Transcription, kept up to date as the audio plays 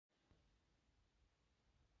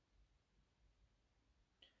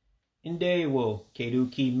Ndewo, kedu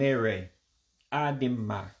mere,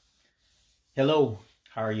 adimma. Hello,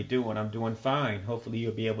 how are you doing? I'm doing fine. Hopefully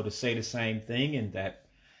you'll be able to say the same thing and that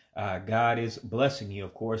God is blessing you.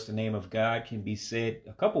 Of course, the name of God can be said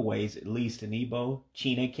a couple ways, at least in Igbo,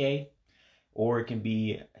 Chineke, or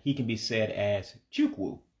he can be said as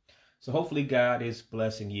Chukwu. So hopefully God is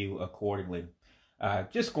blessing you accordingly.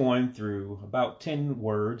 Just going through about 10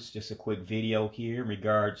 words, just a quick video here in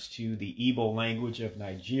regards to the Igbo language of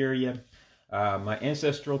Nigeria. My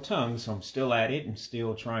ancestral tongue, so I'm still at it and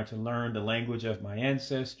still trying to learn the language of my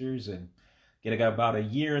ancestors, and I got about a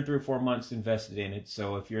year and 3 or 4 months invested in it.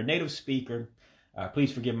 So if you're a native speaker,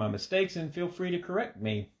 please forgive my mistakes and feel free to correct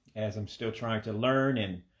me as I'm still trying to learn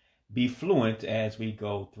and be fluent as we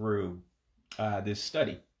go through this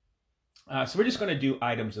study. So we're just going to do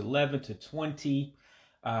items 11 to 20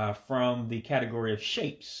 from the category of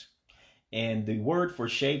shapes. And the word for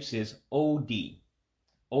shapes is OD.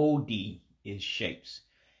 OD is shapes.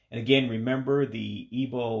 And again, remember the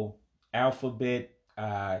Igbo alphabet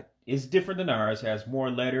is different than ours, has more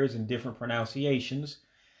letters and different pronunciations.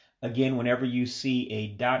 Again, whenever you see a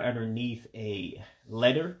dot underneath a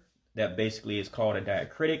letter, that basically is called a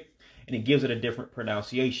diacritic. And it gives it a different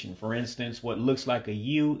pronunciation. For instance, what looks like a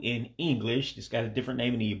U in English, it's got a different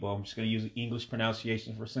name in Igbo. I'm just going to use English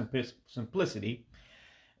pronunciation for simplicity.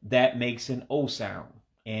 That makes an O sound.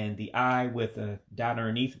 And the I with a dot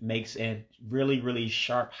underneath makes a really, really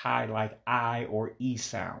sharp high like I or E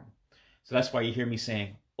sound. So that's why you hear me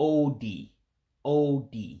saying OD,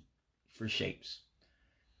 OD for shapes.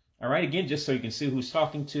 All right, again, just so you can see who's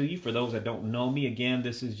talking to you. For those that don't know me, again,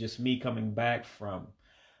 this is just me coming back from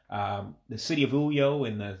the city of Uyo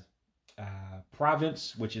in the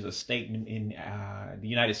province, which is a state in the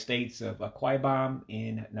United States of Akwa Ibom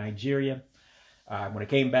in Nigeria, when I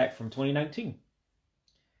came back from 2019.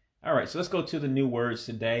 All right, so let's go to the new words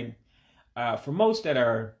today. For most that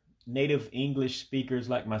are native English speakers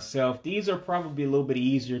like myself, these are probably a little bit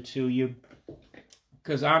easier to you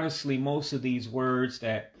because honestly, most of these words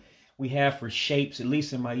that we have for shapes, at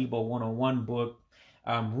least in my Igbo 101 book,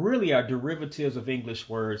 really are derivatives of English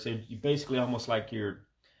words. They're basically almost like you're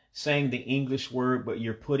saying the English word, but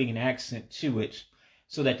you're putting an accent to it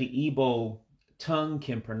so that the Igbo tongue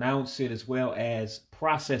can pronounce it as well as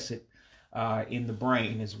process it in the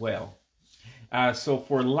brain as well. So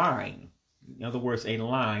for line, in other words, a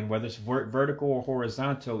line, whether it's vertical or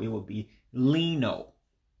horizontal, it will be linụ.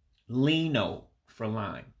 Linụ for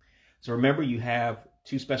line. So remember, you have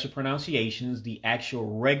 2 special pronunciations. The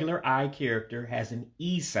actual regular I character has an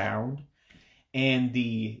E sound, and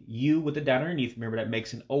the U with the dot underneath, remember, that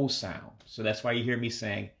makes an O sound. So that's why you hear me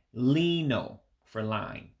saying linụ for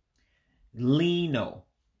line. Linụ,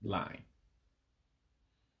 line.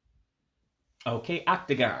 Okay,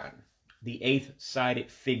 octagon, the 8th-sided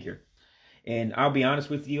figure. And I'll be honest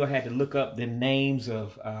with you, I had to look up the names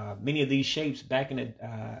of many of these shapes back in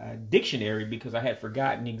a dictionary because I had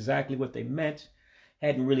forgotten exactly what they meant.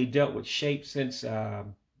 Hadn't really dealt with shapes since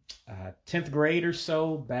 10th grade or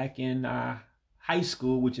so, back in high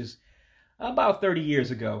school, which is about 30 years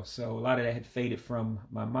ago. So a lot of that had faded from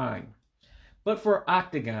my mind. But for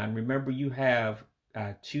octagon, remember you have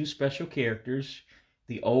 2 special characters.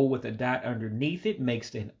 The O with a dot underneath it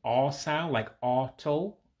makes an aw sound, like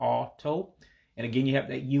auto, auto. And again, you have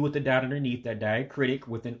that U with the dot underneath, that diacritic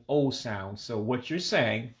with an O sound. So what you're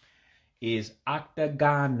saying is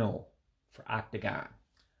octagonal for octagon.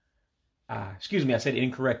 Excuse me, I said it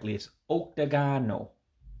incorrectly. It's Octagonal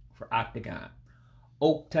for octagon.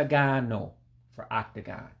 Oak-Tah-Gau-Noe for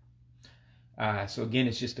octagon. So again,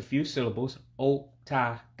 it's just a few syllables.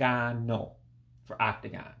 Oak-Tah-Gau-Noe for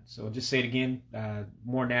octagon. So just say it again,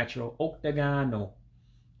 more natural. Octagonal,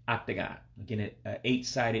 octagon. Again, an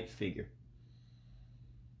 8-sided figure.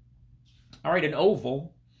 All right, an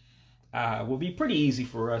oval will be pretty easy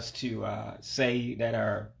for us to say that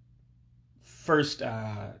our first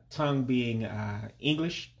tongue being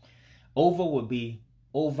English. Oval would be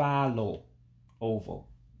Oh-Vah-Loe, oval.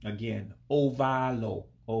 Again, Oh-Vah-Loe,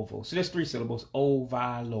 oval. So there's 3 syllables.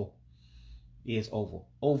 Oh-Vah-Loe is oval.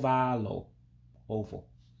 Oh-Vah-Loe, oval.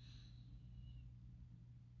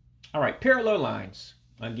 All right, parallel lines.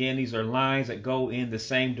 Again, these are lines that go in the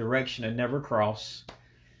same direction and never cross.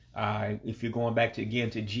 If you're going back to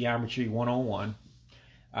Geometry 101.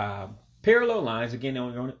 Parallel lines, again,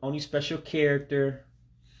 only special character,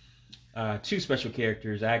 2 special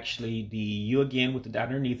characters, actually. The U again with the dot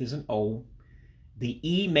underneath is an O. The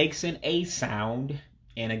E makes an A sound,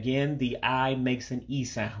 and again, the I makes an E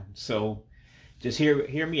sound. So just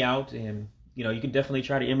hear me out, and you can definitely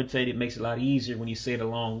try to imitate it. It makes it a lot easier when you say it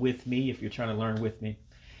along with me if you're trying to learn with me.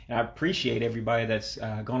 And I appreciate everybody that's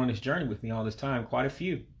gone on this journey with me all this time. Quite a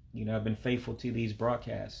few. You know, I've been faithful to these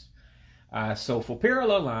broadcasts. So for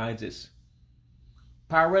parallel lines, it's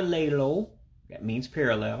Pah-Rah-Lay-Loe, that means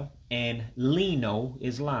parallel, and Lee-Noe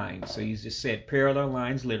is line. So you just said parallel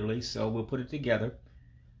lines literally, so we'll put it together.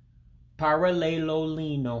 Pah-Rah-Lay-Loe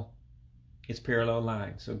Lee-Noe is parallel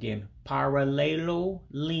lines. So again, Pah-Rah-Lay-Loe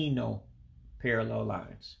Lee-Noe, parallel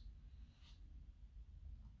lines.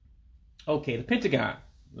 Okay, the Pentagon,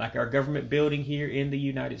 like our government building here in the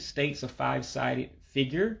United States, a 5-sided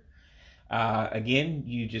figure. Again,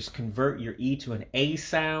 you just convert your E to an A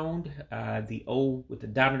sound, the O with the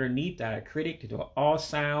dot underneath, diacritic, to an O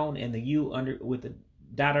sound, and the U with the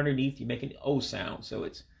dot underneath, you make an O sound. So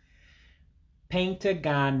it's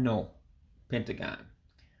Pentagon, Pentagon.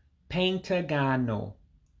 Pentagon,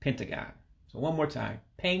 Pentagon. So one more time.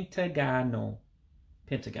 Pentagon,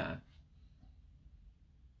 Pentagon.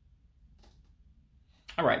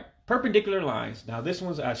 All right, perpendicular lines. Now this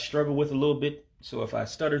one's I struggle with a little bit. So if I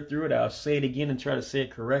stutter through it, I'll say it again and try to say it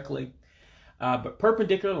correctly. But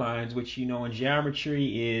perpendicular lines, which you know in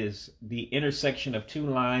geometry is the intersection of two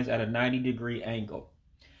lines at a 90-degree angle.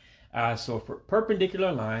 So for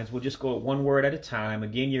perpendicular lines, we'll just go one word at a time.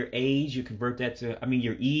 Again, your A's, you convert that to,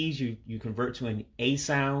 your E's, you convert to an A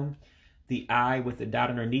sound. The I with the dot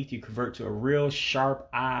underneath, you convert to a real sharp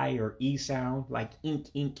I or E sound, like ink,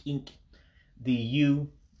 ink, ink. The U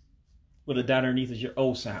with the dot underneath is your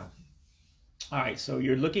O sound. All right, so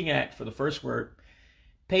you're looking at, for the first word,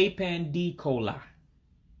 Pay-Pane-Dea-Koe-Lah.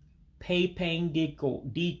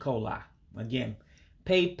 Pay-Pane-Dea-Koe-Lah. Again,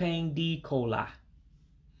 Pay-Pane-Dea-Koe-Lah.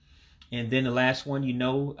 And then the last one, you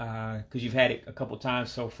know, because you've had it a couple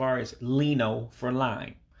times so far, is Lee-Noe for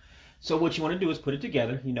line. So what you want to do is put it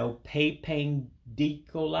together. You know,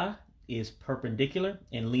 Pay-Pane-Dea-Koe-Lah is perpendicular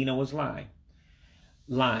and Lee-Noe is line.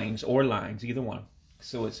 Lines or lines, either one.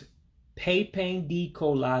 So it's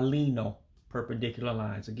Pay-Pane-Dea-Koe-Lah Lee-Noe. Perpendicular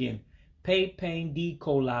lines. Again,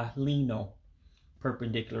 Pay-Pane-Dea-Koe-Lah Lee-Noe,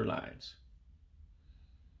 perpendicular lines.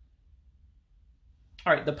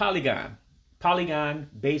 All right, the polygon. Polygon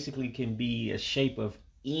basically can be a shape of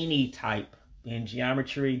any type in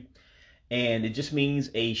geometry, and it just means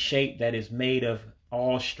a shape that is made of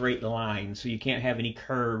all straight lines, so you can't have any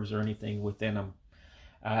curves or anything within them.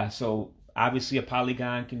 So obviously, a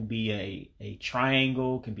polygon can be a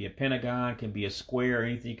triangle, can be a pentagon, can be a square,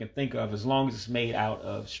 anything you can think of, as long as it's made out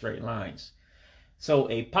of straight lines. So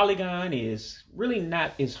a polygon is really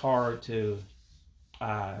not as hard to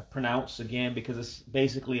pronounce, again, because it's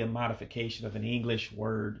basically a modification of an English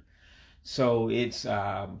word. So it's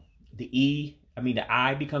the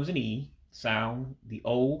I becomes an E sound, the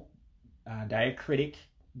O diacritic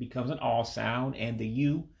becomes an O sound, and the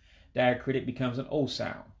U diacritic becomes an O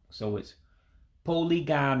sound. So it's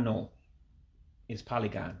Polygon is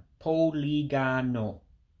polygon. Polygon,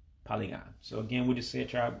 polygon. So again, we'll just say,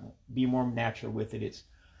 try to be more natural with it. It's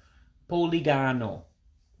Polygon,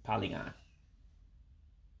 polygon.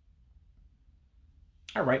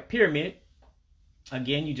 All right, pyramid.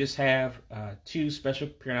 Again, you just have two special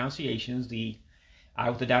pronunciations. The I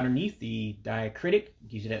with the dot underneath, the diacritic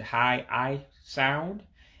gives you that high I sound,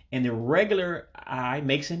 and the regular I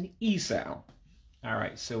makes an E sound. All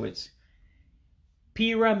right, so it's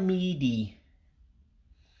Pea-Rah-Mee-Dee.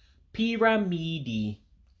 Pea-Rah-Mee-Dee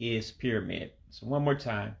is pyramid. So one more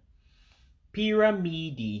time.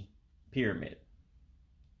 Pea-Rah-Mee-Dee, pyramid.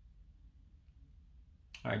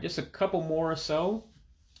 All right, just a couple more or so,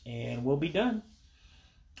 and we'll be done.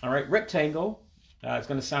 All right, rectangle. It's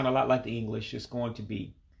going to sound a lot like the English. It's going to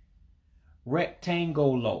be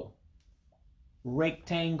Rake-Than-Goe-Loe.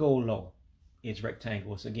 Rake-Than-Goe-Loe is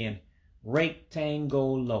rectangle. So again,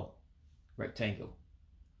 Rake-Than-Goe-Loe, rectangle.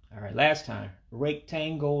 All right, last time,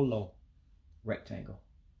 Rake-Than-Goe-Loe, rectangle.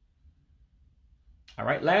 All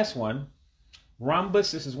right, last one,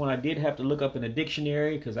 rhombus. This is one I did have to look up in a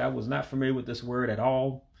dictionary because I was not familiar with this word at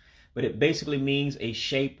all. But it basically means a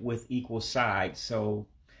shape with equal sides. So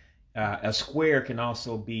a square can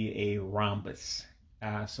also be a rhombus.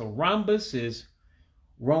 So rhombus is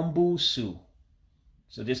rombusu.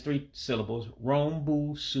 So just 3 syllables.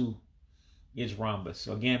 Rombusu is rhombus.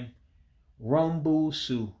 So again,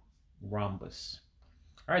 Rhombus-Soo, rhombus.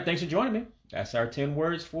 All right, thanks for joining me. That's our 10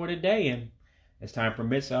 words for today. And as time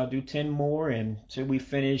permits, I'll do 10 more until we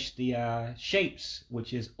finish the shapes,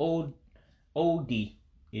 which is OD,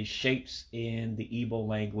 is shapes in the Igbo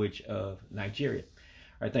language of Nigeria.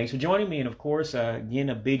 All right, thanks for joining me. And of course, again,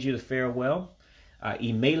 I bid you the farewell.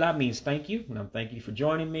 Imela means thank you, and I'm thanking you for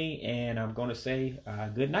joining me. And I'm going to say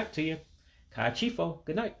good night to you. Ka Chifo,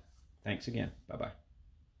 good night. Thanks again. Bye-bye.